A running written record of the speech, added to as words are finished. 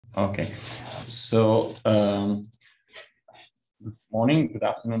Okay, so good morning, good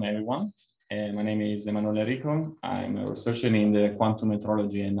afternoon, everyone. My name is Emanuele Enrico. I'm a researcher in the Quantum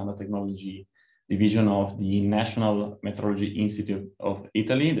Metrology and Nanotechnology division of the National Metrology Institute of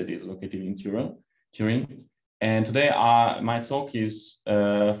Italy, that is located in Turin. And today my talk is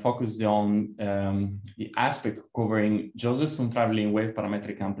focused on the aspect covering Josephson traveling wave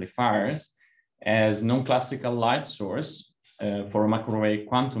parametric amplifiers as non-classical light source for microwave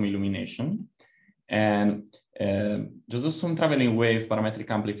quantum illumination. And Josephson traveling wave parametric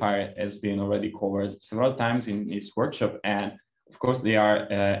amplifier has been already covered several times in this workshop. And of course, they are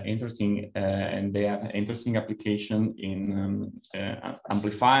interesting and they have interesting application in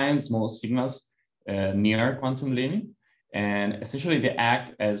amplifying small signals near quantum limit. And essentially, they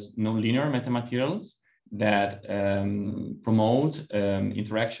act as nonlinear metamaterials that promote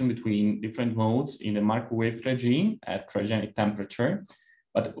interaction between different modes in the microwave regime at cryogenic temperature.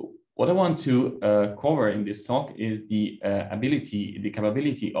 But what I want to cover in this talk is the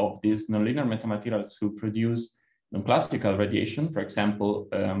capability of this nonlinear metamaterial to produce non-classical radiation, for example,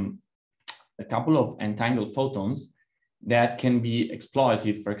 a couple of entangled photons that can be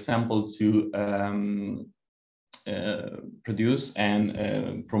exploited, for example, to produce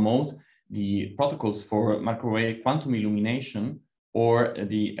and promote the protocols for microwave quantum illumination or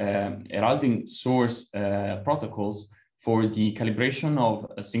the heralding source protocols for the calibration of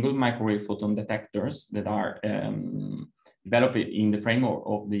a single microwave photon detectors that are developed in the framework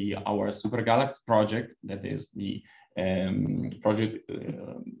of our SuperGalaxy project, that is the project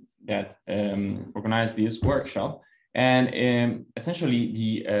that organized this workshop. And essentially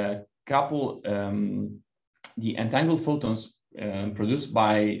the the entangled photons produced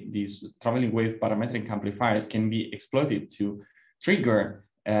by these traveling wave parametric amplifiers can be exploited to trigger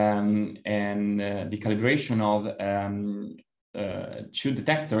the calibration of two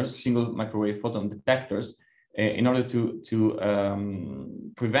detectors, single microwave photon detectors, in order to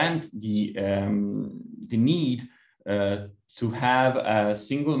prevent the need to have a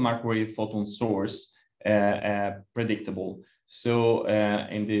single microwave photon source predictable. So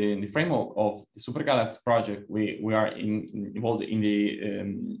in the framework of the SuperGalaxy project, we are involved in the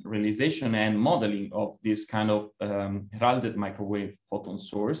realization and modeling of this kind of heralded microwave photon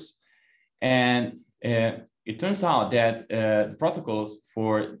source. And it turns out that the protocols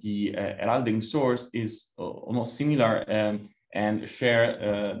for the heralding source is almost similar and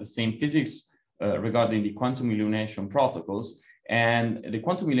share the same physics regarding the quantum illumination protocols. And the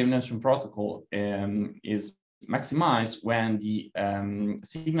quantum illumination protocol is maximized when the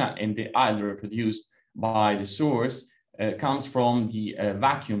signal and the either produced by the source comes from the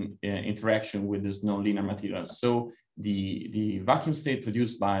vacuum interaction with this nonlinear material. So the vacuum state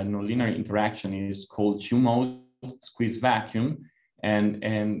produced by nonlinear interaction is called two-mode squeeze vacuum,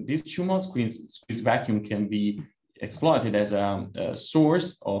 and this two-mode squeeze vacuum can be exploited as a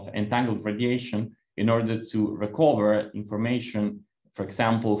source of entangled radiation in order to recover information, for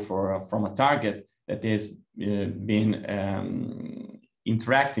example, from a target that is been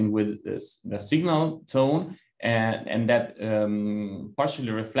interacting with the signal tone and that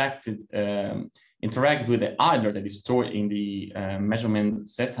partially reflected interact with the either that is stored in the measurement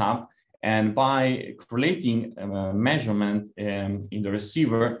setup. And by correlating measurement in the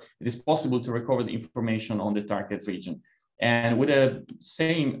receiver, it is possible to recover the information on the target region. And with the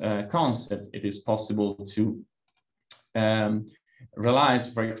same concept, it is possible to realize,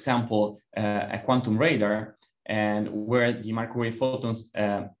 for example, a quantum radar, and where the microwave photons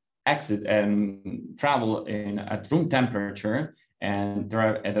exit and travel at room temperature. And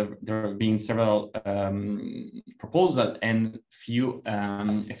there have been several proposals and few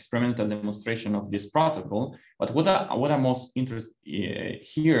experimental demonstration of this protocol. But what I'm most interested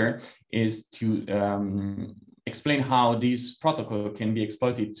here is to explain how this protocol can be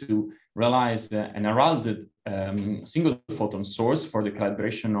exploited to realize an heralded single photon source for the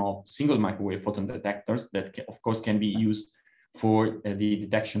calibration of single microwave photon detectors that, of course, can be used for the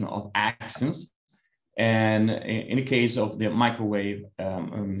detection of axions. And in the case of the microwave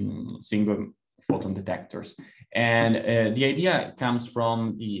single photon detectors. And the idea comes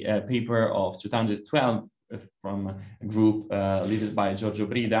from the paper of 2012 from a group led by Giorgio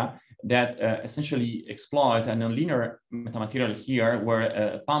Brida that essentially exploit a nonlinear metamaterial here where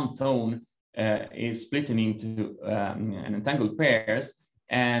a pump tone is split into an entangled pairs.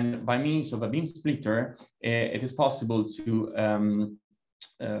 And by means of a beam splitter, it is possible to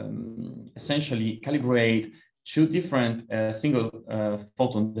essentially calibrate two different single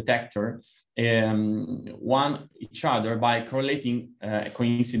photon detector one each other by correlating a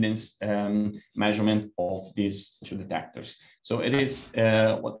coincidence measurement of these two detectors. So it is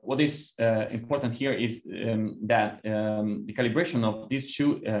what is important here is that the calibration of these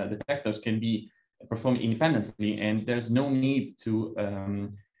two detectors can be performed independently, and there's no need to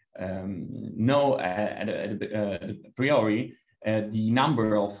know a priori the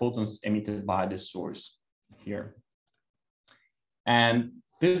number of photons emitted by the source here. And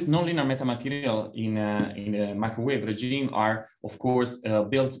this nonlinear metamaterial in a microwave regime are, of course,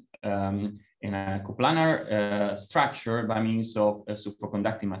 built in a coplanar structure by means of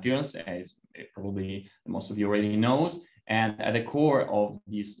superconducting materials, as probably most of you already knows. And at the core of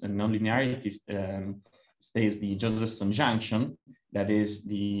this nonlinearity stays the Josephson junction, that is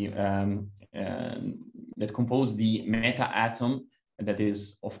the that compose the meta atom, that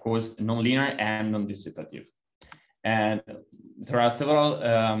is, of course, nonlinear and non-dissipative. And there are several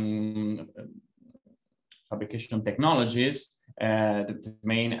fabrication technologies. The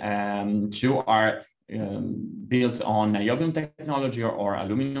main two are built on niobium technology or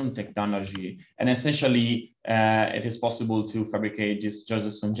aluminum technology. And essentially, it is possible to fabricate this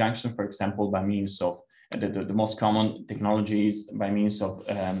Josephson junction, for example, by means of the most common technologies by means of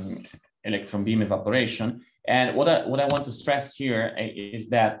electron beam evaporation. And what I want to stress here is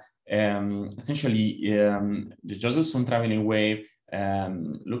that essentially the Josephson traveling wave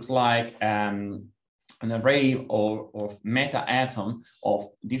looks like an array of meta atom of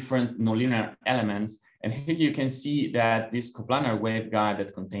different nonlinear elements. And here you can see that this coplanar waveguide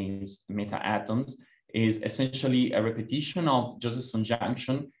that contains meta atoms is essentially a repetition of Josephson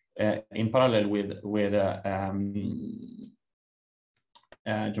junction in parallel with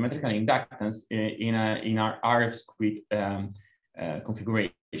geometrical inductance in our RF squid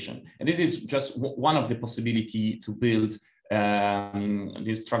configuration. And this is just one of the possibility to build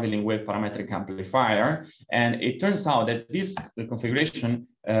this traveling wave parametric amplifier. And it turns out that this configuration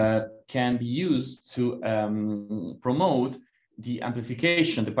can be used to promote the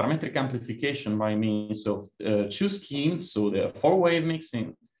amplification, the parametric amplification by means of two schemes, so the 4-wave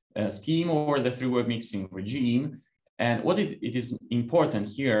mixing scheme or the 3-wave mixing regime. And what it is important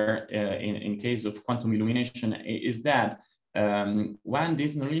here in case of quantum illumination is that when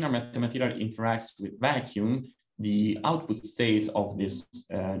this nonlinear metamaterial interacts with vacuum, the output state of this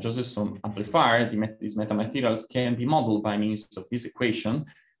Josephson amplifier, these metamaterials can be modeled by means of this equation,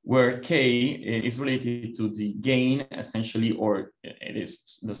 where K is related to the gain, essentially, or it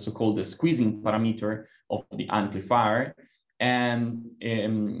is the so-called the squeezing parameter of the amplifier. And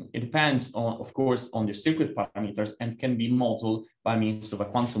it depends on, of course, on the circuit parameters and can be modeled by means of a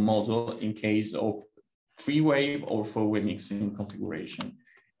quantum model in case of 3-wave or 4-wave mixing configuration.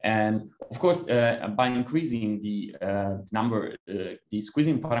 And of course, by increasing the number, the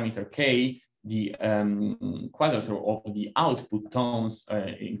squeezing parameter K, the quadrature of the output tones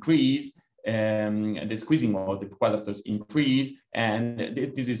increase, the squeezing of the quadratures increase. And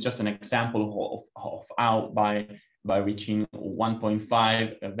this is just an example of how by reaching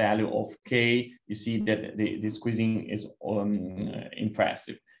 1.5 value of K, you see that the squeezing is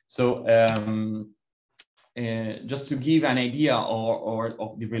impressive. So just to give an idea or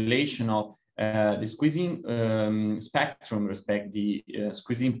of the relation of the squeezing spectrum respect the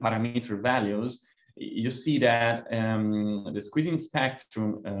squeezing parameter values, you see that the squeezing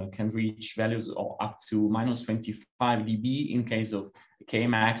spectrum can reach values of up to -25 dB in case of K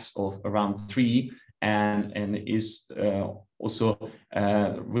max of around 3, and is also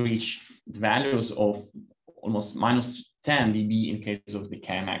reach the values of almost -10 dB in case of the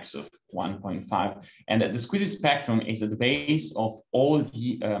K-max of 1.5. And the squeezing spectrum is at the base of all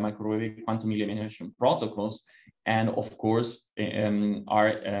the microwave quantum illumination protocols. And of course,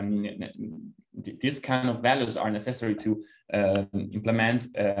 these kind of values are necessary to implement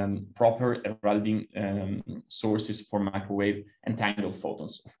proper heralding sources for microwave entangled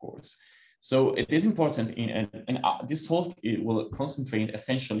photons, of course. So it is important, and this talk will concentrate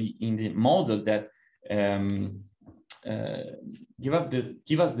essentially in the model that give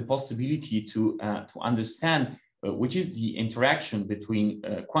us the possibility to understand which is the interaction between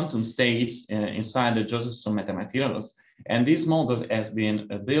quantum states inside the Josephson metamaterials. And this model has been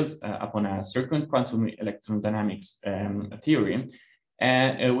built upon a circuit quantum electrodynamics theory.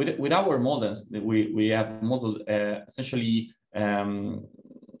 And with our models, we have modeled essentially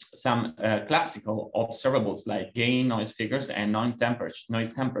some classical observables like gain, noise figures, and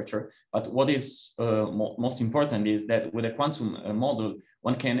noise temperature. But what is most important is that with a quantum model,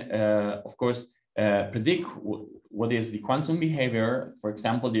 one can, of course, predict what is the quantum behavior, for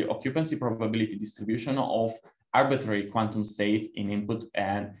example, the occupancy probability distribution of arbitrary quantum state in input,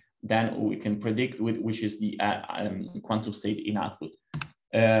 and then we can predict which is the quantum state in output.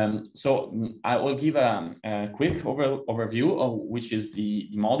 So I will give a quick overview of which is the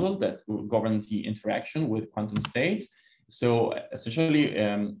model that will govern the interaction with quantum states. So essentially,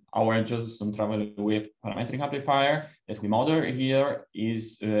 our Josephson traveling wave parametric amplifier that we model here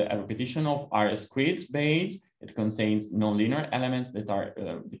is a repetition of RS squared base. It contains nonlinear elements that are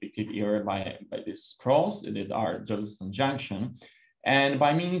depicted here by this cross that are Josephson junction. And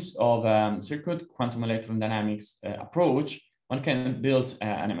by means of circuit quantum electron dynamics approach, one can build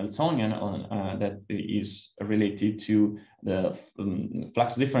an Hamiltonian that is related to the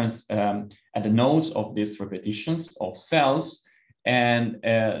flux difference at the nodes of these repetitions of cells. And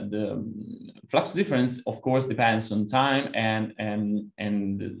the flux difference, of course, depends on time and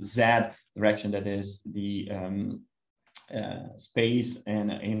the Z direction, that is the space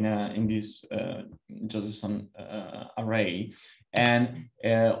in this Josephson array. And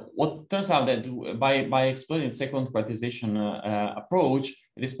what turns out that by exploiting the second quantization approach,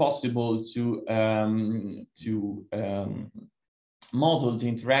 it is possible to model the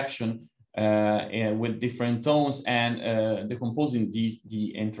interaction with different tones and decomposing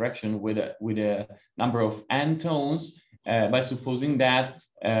the interaction with a number of n tones by supposing that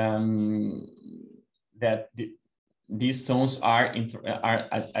these tones are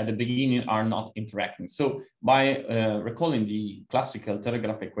at the beginning are not interacting. So by recalling the classical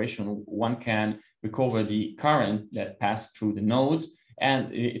telegraph equation, one can recover the current that passed through the nodes.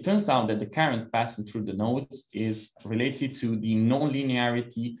 And it turns out that the current passing through the nodes is related to the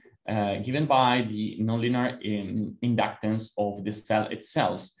nonlinearity given by the nonlinear inductance of the cell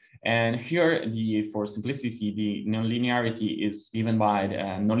itself. And here, for simplicity, the nonlinearity is given by the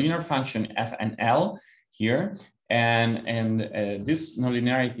nonlinear function f and l here. And this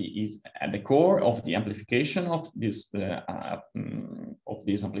nonlinearity is at the core of the amplification of these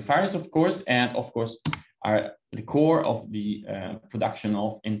amplifiers, of course, and of course are the core of the production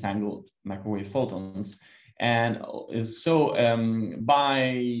of entangled microwave photons. And so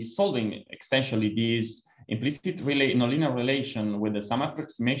by solving essentially this implicit nonlinear relation with some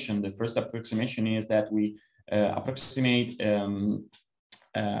approximation, the first approximation is that we approximate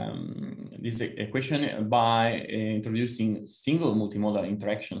this equation by introducing single multimodal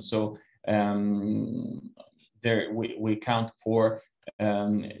interaction. So there we count for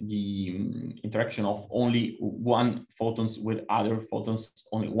the interaction of only one photons with other photons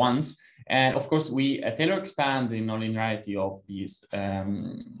only once. And of course, we Taylor expand the nonlinearity of this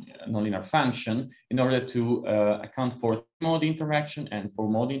nonlinear function in order to account for mode interaction and for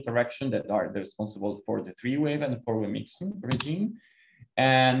mode interaction that are responsible for the three-wave and the four-wave mixing regime.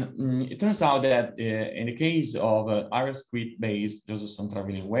 And it turns out that in the case of RS squared-based Josephson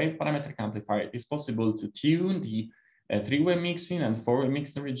traveling wave parametric amplifier, it is possible to tune the three-way mixing and four-way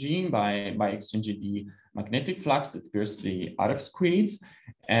mixing regime by exchanging the magnetic flux that appears the RF squared.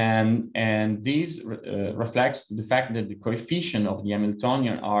 And this reflects the fact that the coefficient of the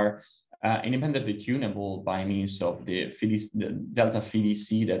Hamiltonian are independently tunable by means of the delta phi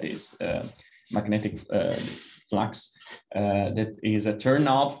dc, that is magnetic flux that is a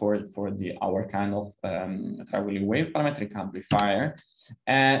turnout for our kind of traveling wave parametric amplifier.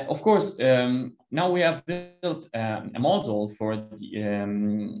 And of course, now we have built a model for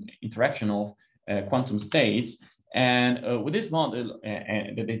the interaction of quantum states. And with this model,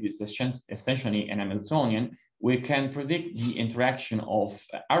 that is essentially an Hamiltonian, we can predict the interaction of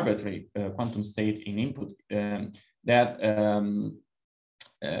arbitrary quantum state in input that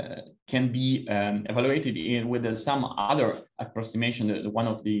can be evaluated with some other approximation. One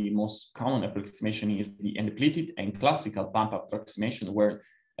of the most common approximation is the undepleted and classical pump approximation, where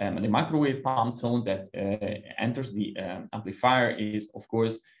the microwave pump tone that enters the amplifier is, of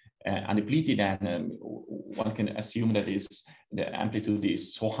course, undepleted, and one can assume that the amplitude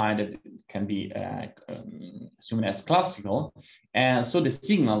is so high that it can be assumed as classical. And so the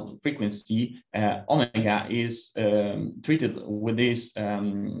signal frequency omega is treated with this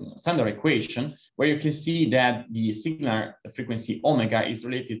standard equation, where you can see that the signal frequency omega is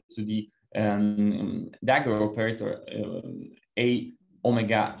related to the dagger operator A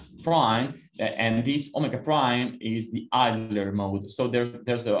omega prime, and this omega prime is the idler mode. So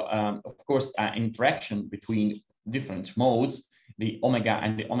there's of course an interaction between different modes, the omega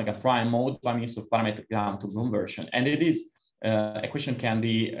and the omega prime mode, by means of parametric down-to conversion. And equation can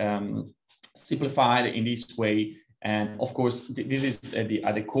be simplified in this way. And of course, this is at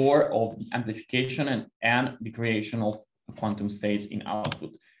the core of the amplification and the creation of quantum states in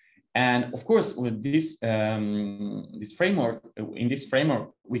output. And of course, with this framework,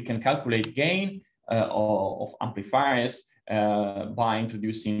 we can calculate gain of amplifiers by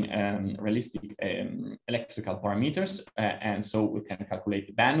introducing realistic electrical parameters. And so we can calculate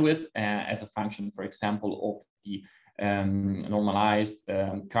the bandwidth as a function, for example, of the normalized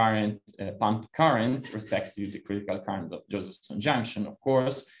current, pump current, respect to the critical current of Josephson junction, of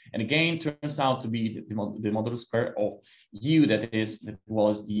course. And again, turns out to be the modulus square of U, that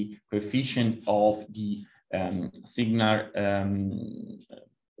was the coefficient of the signal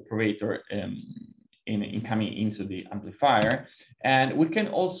operator in coming into the amplifier. And we can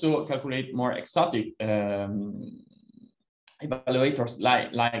also calculate more exotic evaluators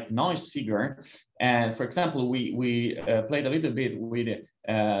like noise figure. And for example, we played a little bit with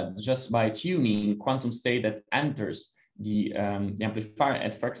just by tuning quantum state that enters the amplifier.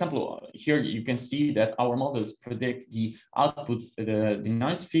 And for example, here you can see that our models predict the output, the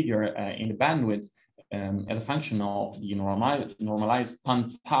noise figure in the bandwidth as a function of the normalized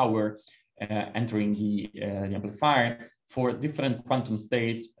pump power entering the amplifier for different quantum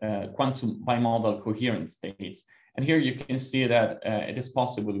states, quantum bimodal coherent states. And here you can see that it is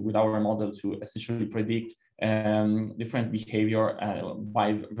possible with our model to essentially predict different behavior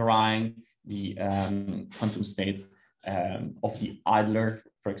by varying the quantum state of the idler,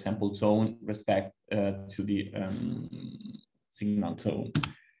 for example, tone respect to the signal tone.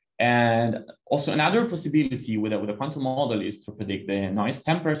 And also another possibility with a quantum model is to predict the noise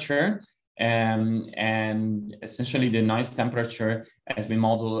temperature. And essentially the noise temperature has been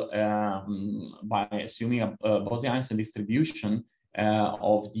modeled by assuming a Bose-Einstein distribution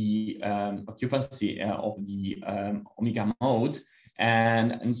of the occupancy of the omega mode.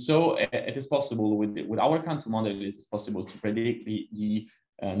 And so it is possible with our quantum model, it is possible to predict the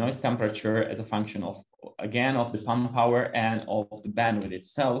noise temperature as a function of, again, of the pump power and of the bandwidth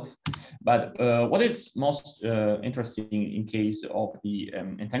itself. But what is most interesting in case of the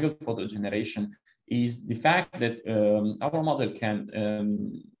entangled photon generation is the fact that our model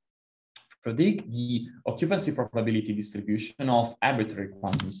can predict the occupancy probability distribution of arbitrary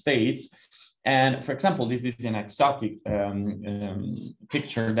quantum states. And for example, this is an exotic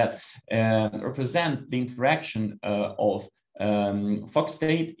picture that represents the interaction of Fox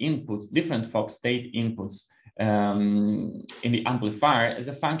state inputs, different Fox state inputs in the amplifier as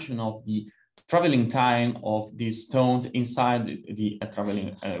a function of the traveling time of these tones inside the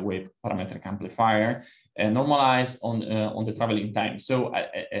traveling wave parametric amplifier, normalized on the traveling time. So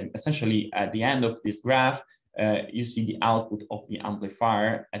essentially at the end of this graph, you see the output of the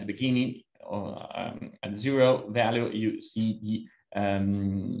amplifier at the beginning. At 0 value, you see the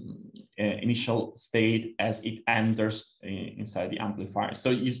initial state as it enters inside the amplifier. So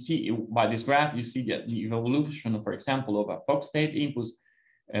you see by this graph, you see that the evolution, for example, of a Fox state input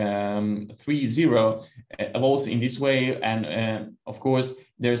 3-0 evolves in this way. And of course,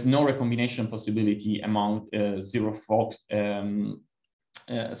 there's no recombination possibility among 0 Fox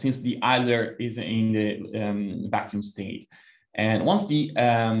since the idler is in the vacuum state. And once the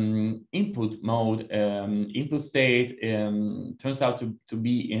input mode, input state turns out to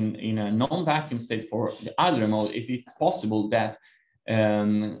be in a non-vacuum state for the idler mode, it's possible that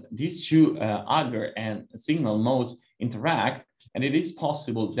these two idler and signal modes interact, and it is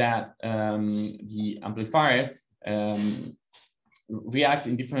possible that the amplifiers react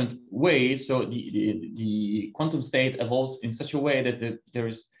in different ways. So the quantum state evolves in such a way that there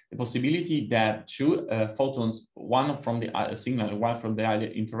is the possibility that two photons, one from the signal and one from the idler,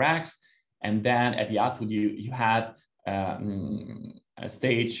 interacts, and then at the output you had a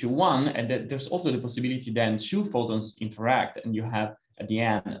stage 1, and that there's also the possibility then two photons interact, and you have at the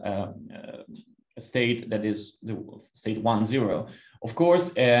end a state that is the state 1-0. Of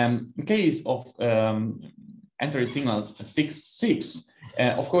course, in case of entering signals 6-6,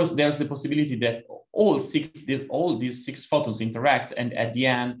 of course, there's the possibility that all these 6 photons interacts, and at the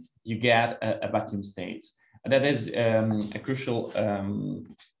end you get a vacuum state. That is a crucial,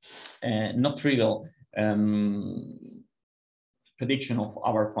 not trivial prediction of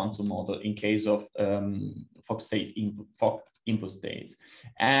our quantum model in case of Fox input states.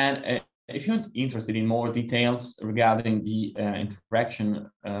 And if you're interested in more details regarding the interaction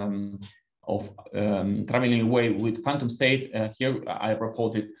of traveling wave with quantum states, here I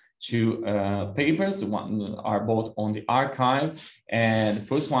reported 2 papers. One are both on the archive, and the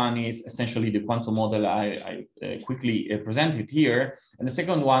first one is essentially the quantum model I quickly presented here, and the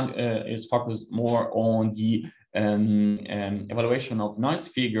second one is focused more on the evaluation of noise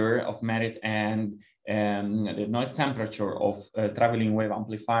figure of merit and the noise temperature of traveling wave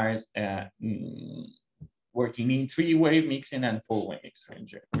amplifiers working in 3-wave mixing and 4-wave mix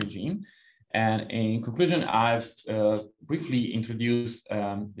regime. And in conclusion, I've briefly introduced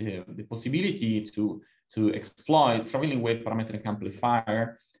the possibility to to exploit traveling wave parametric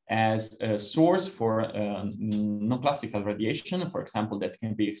amplifier as a source for non-classical radiation, for example, that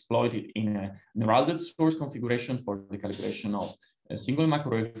can be exploited in a heralded source configuration for the calibration of a single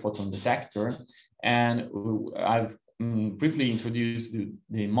microwave photon detector. And I've briefly introduced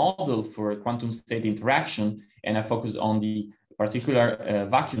the model for quantum state interaction, and I focused on the particular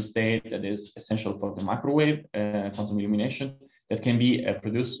vacuum state that is essential for the microwave quantum illumination that can be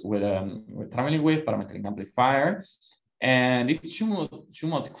produced with traveling wave parametric amplifier. And this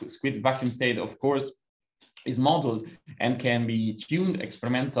two-mode discrete vacuum state, of course, is modeled and can be tuned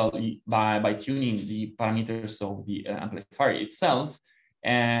experimentally by tuning the parameters of the amplifier itself.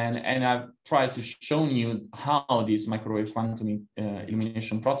 And I've tried to show you how these microwave quantum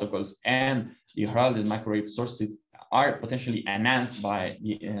illumination protocols and the heralded microwave sources are potentially enhanced by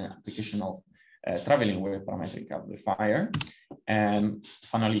the application of traveling wave parametric amplifier. And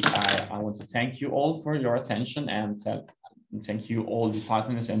finally, I want to thank you all for your attention, and thank you all the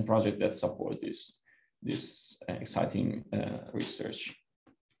partners and projects that support this exciting research.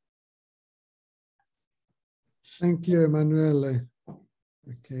 Thank you, Emanuele.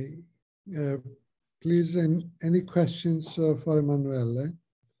 Okay, please, any questions for Emanuele?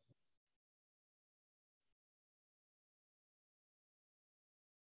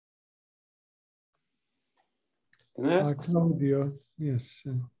 Claudio, yes.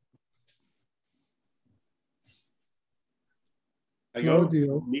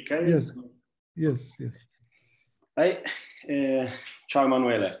 Claudio, yes, yes, yes. Ciao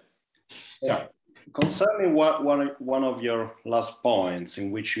Emanuele. Ciao. Concerning one of your last points, in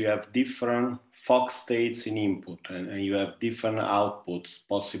which you have different Fock states in input and you have different outputs,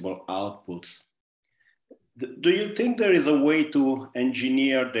 possible outputs, do you think there is a way to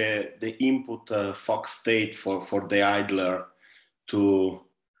engineer the input Fock state for the idler to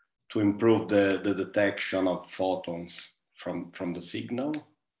improve the detection of photons from the signal?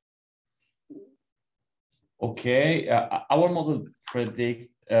 Okay, our model predicts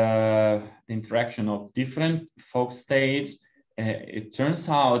the interaction of different Fock states. It turns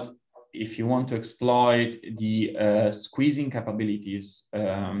out, if you want to exploit the squeezing capabilities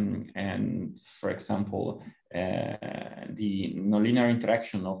and, for example, the nonlinear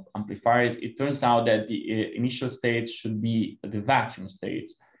interaction of amplifiers, it turns out that the initial states should be the vacuum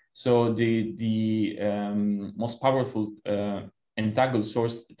states. So the most powerful entangled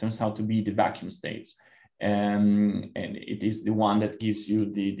source turns out to be the vacuum states. And it is the one that gives you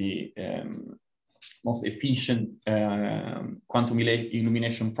the most efficient quantum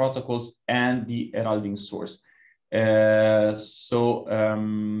illumination protocols and the heralding source.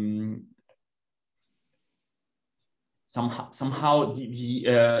 Somehow the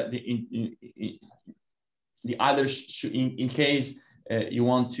other in case you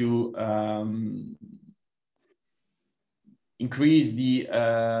want to increase the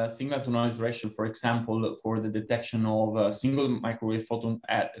signal to noise ratio, for example, for the detection of a single microwave photon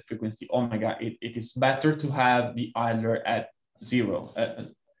at a frequency omega, it is better to have the idler at 0,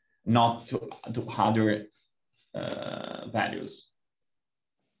 not to other values.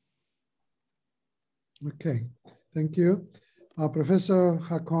 Okay, thank you. Professor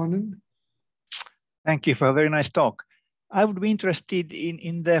Hakkonen. Thank you for a very nice talk. I would be interested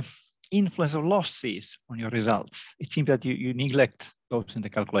in the influence of losses on your results. It seems that you neglect those in the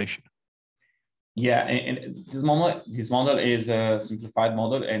calculation. Yeah, and this model is a simplified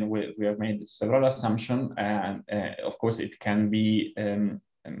model, and we have made several assumptions, and of course it can be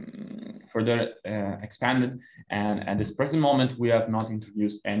further expanded. And at this present moment, we have not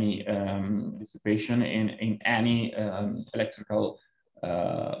introduced any dissipation in any electrical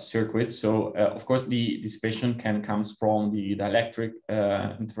circuit. So of course the dissipation can comes from the dielectric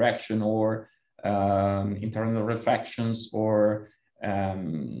interaction or internal reflections or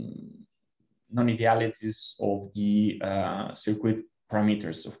non-idealities of the circuit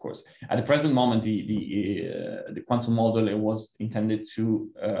parameters, of course. At the present moment, the quantum model, it was intended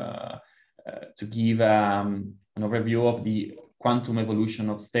to give an overview of the quantum evolution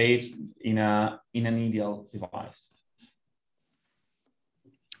of states in an ideal device.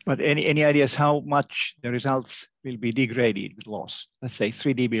 But any ideas how much the results will be degraded with loss? Let's say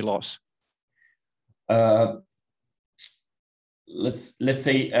 3 dB loss. Let's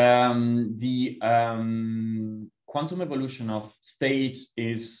say the quantum evolution of states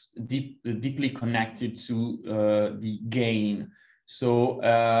is deeply connected to the gain. So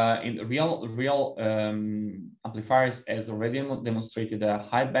in real amplifiers has already demonstrated a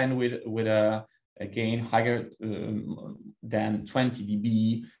high bandwidth with a gain higher than 20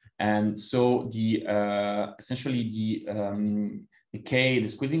 dB, and so the essentially the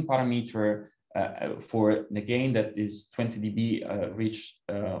squeezing parameter for the gain that is 20 dB reach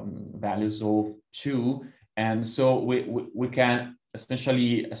values of 2. And so we can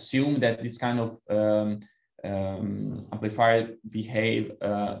essentially assume that this kind of amplifier behave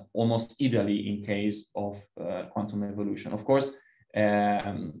almost ideally in case of quantum evolution. Of course,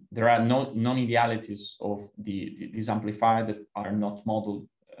 there are non-idealities of these amplifiers that are not modeled,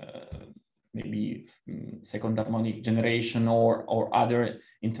 maybe second harmonic generation or other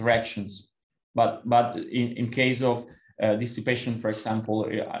interactions. But in case of dissipation, for example,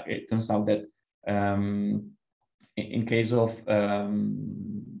 it turns out that in case of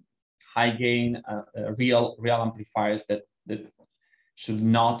high gain real amplifiers that should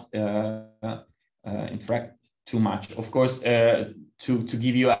not interact too much. Of course, to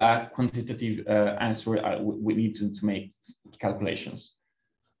give you a quantitative answer, we need to make calculations.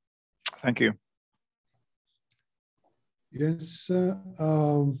 Thank you. Yes,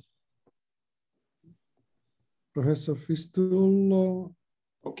 Professor Fistul.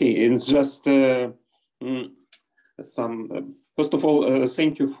 Okay, and just first of all,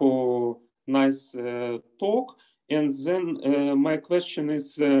 thank you for nice talk. And then my question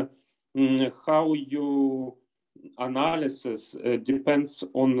is how your analysis depends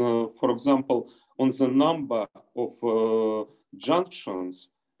on, for example, on the number of junctions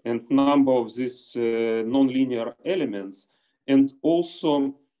and number of these nonlinear elements, and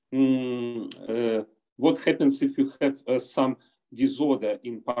also what happens if you have some disorder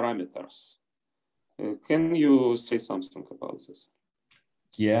in parameters. Can you say something about this?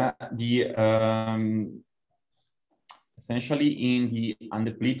 Yeah, essentially in the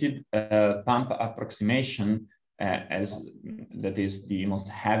undepleted pump approximation, as that is the most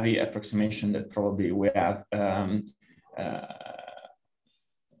heavy approximation that probably we have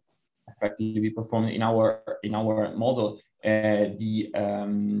effectively performed in our model, the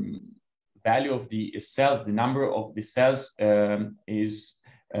value of the cells, the number of the cells is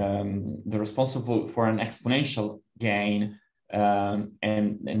the responsible for an exponential gain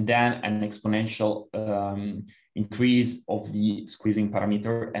and then an exponential increase of the squeezing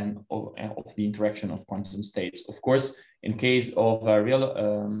parameter and of the interaction of quantum states. Of course, in case of a real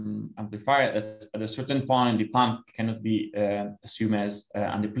amplifier, at a certain point, the pump cannot be assumed as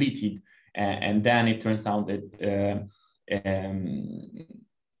undepleted, and then it turns out that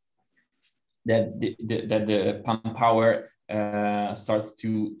that the pump power starts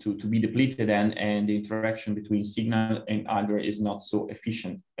to be depleted, and the interaction between signal and algorithm is not so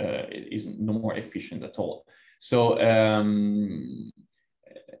efficient. It is no more efficient at all. So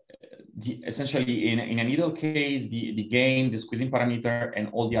essentially, in an ideal case, the gain, the squeezing parameter, and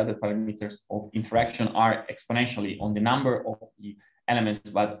all the other parameters of interaction are exponentially on the number of the elements.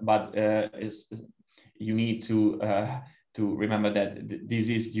 But you need to remember that this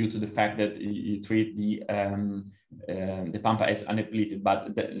is due to the fact that you treat the pampa as undepleted,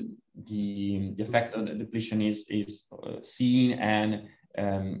 but the effect of the depletion is seen and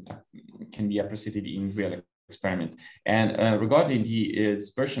can be appreciated in real experiment. And regarding the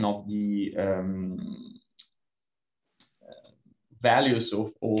dispersion of the values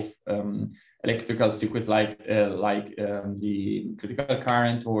of electrical circuits like the critical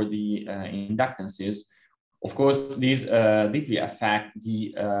current or the inductances, of course, these deeply affect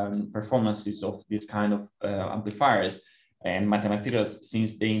the performances of this kind of amplifiers and mathematics,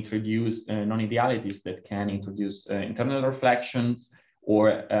 since they introduce non-idealities that can introduce internal reflections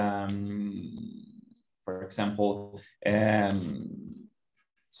or, for example,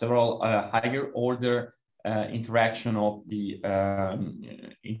 several higher order interaction of the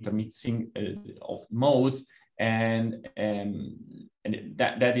intermixing of modes, and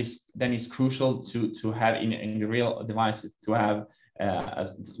that is crucial to have in the real devices, to have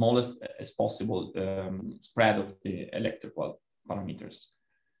as the smallest as possible spread of the electrical parameters.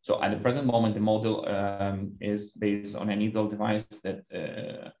 So at the present moment, the model is based on an ideal device that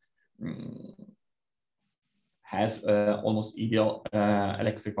has almost ideal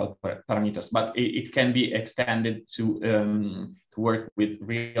electrical parameters, but it can be extended to work with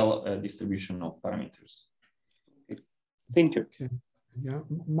real distribution of parameters. Thank you. Okay. Yeah,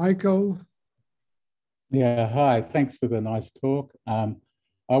 Michael. Yeah, hi. Thanks for the nice talk. I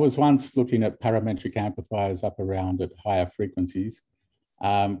was once looking at parametric amplifiers up around at higher frequencies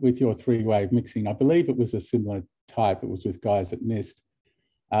with your three-wave mixing. I believe it was a similar type. It was with guys at NIST.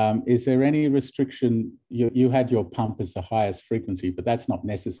 Is there any restriction? You had your pump as the highest frequency, but that's not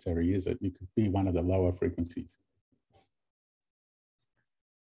necessary, is it? You could be one of the lower frequencies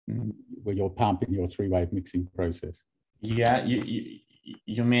with your pump in your three-wave mixing process. Yeah,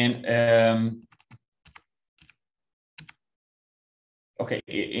 you mean Okay,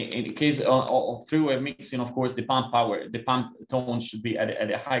 in the case of three-wave mixing, of course, the pump tone should be at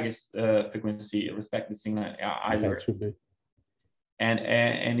the highest frequency respective signal either. Okay, should be.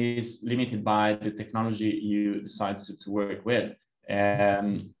 And is limited by the technology you decide to work with.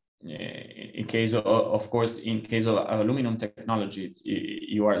 In case of course, in case of aluminum technology,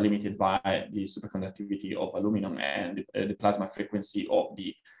 you are limited by the superconductivity of aluminum and the plasma frequency of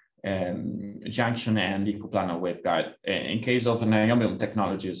the junction and the coplanar waveguide. In case of niobium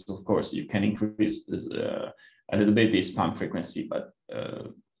technologies, of course, you can increase this, a little bit this pump frequency, but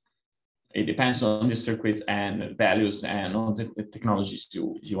it depends on the circuits and values and on the technologies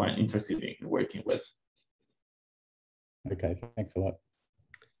you are interested in working with. Okay, thanks a lot.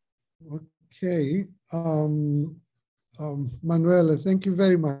 Okay, Emanuele, thank you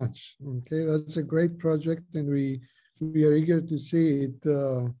very much. Okay, that's a great project, and we are eager to see it,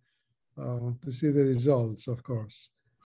 to see the results, of course.